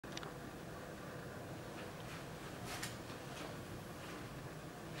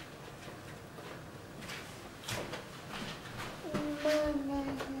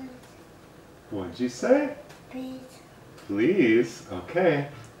What'd you say? Please. Please? Okay.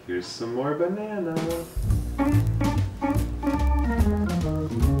 Here's some more banana.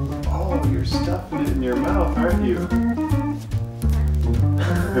 Oh, you're stuffing it in your mouth, aren't you?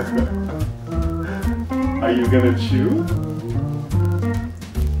 Are you gonna chew?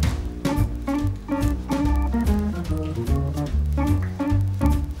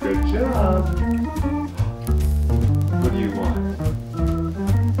 Good job. What do you want?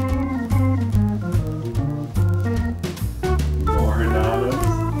 More bananas?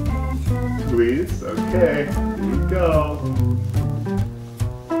 Please? Okay, here you go.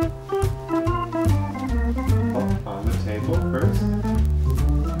 Oh, on the table first.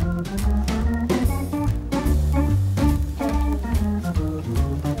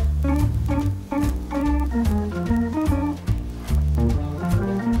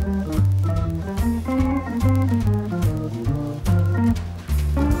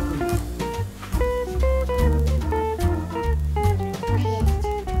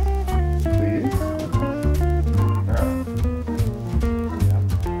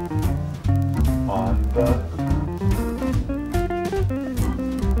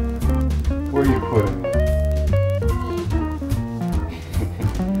 Where are you putting it?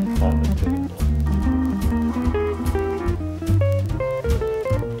 On the table.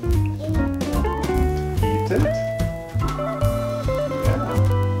 Eat it? Yeah.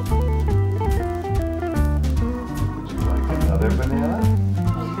 Would you like another banana?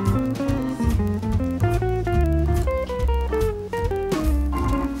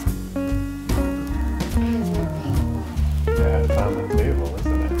 Yeah, it's on the table,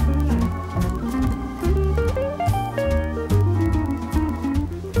 isn't it?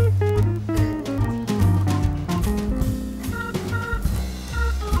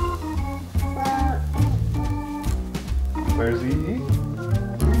 Where's he?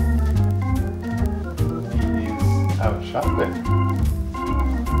 He's out shopping.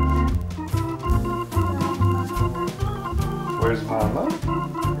 Where's Mama?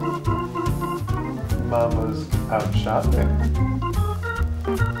 Mama's out shopping.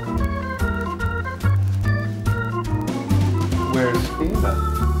 Where's Fina?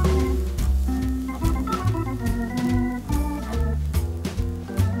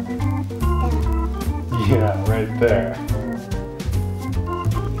 Yeah, right there.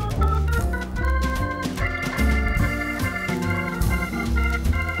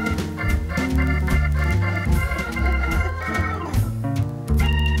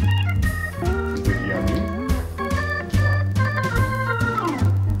 Is it yummy?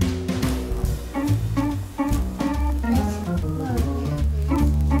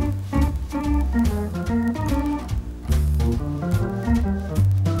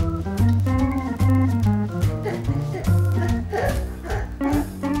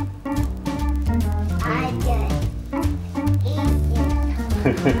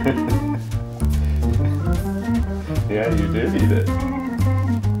 Yeah, you did eat it. You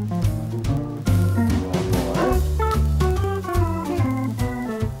want more?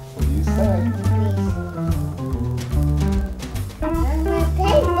 What do you say? On the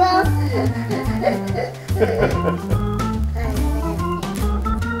table.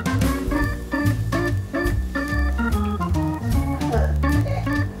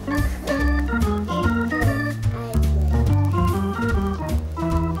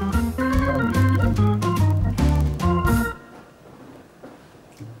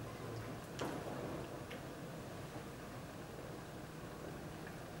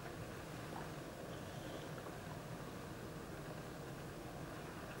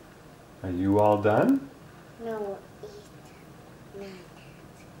 Are you all done? No, eat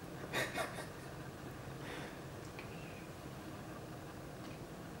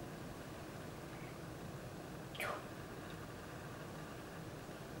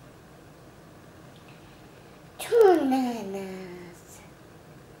two bananas.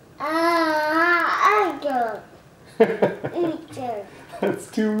 I don't eat it. That's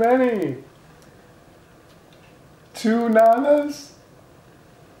too many. 2 nanas?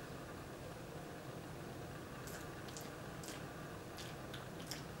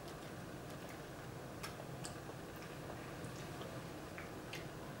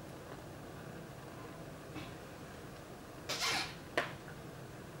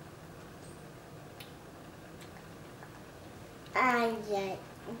 I get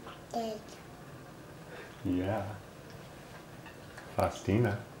it. Yeah.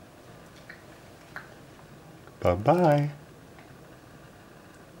 Faustina. Bye-bye.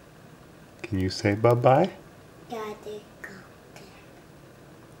 Can you say bye-bye? Daddy, go there.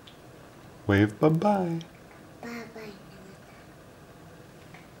 Wave bye-bye. Bye-bye.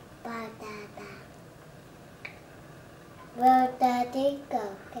 Bye-bye. Where Daddy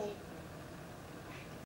go? Okay.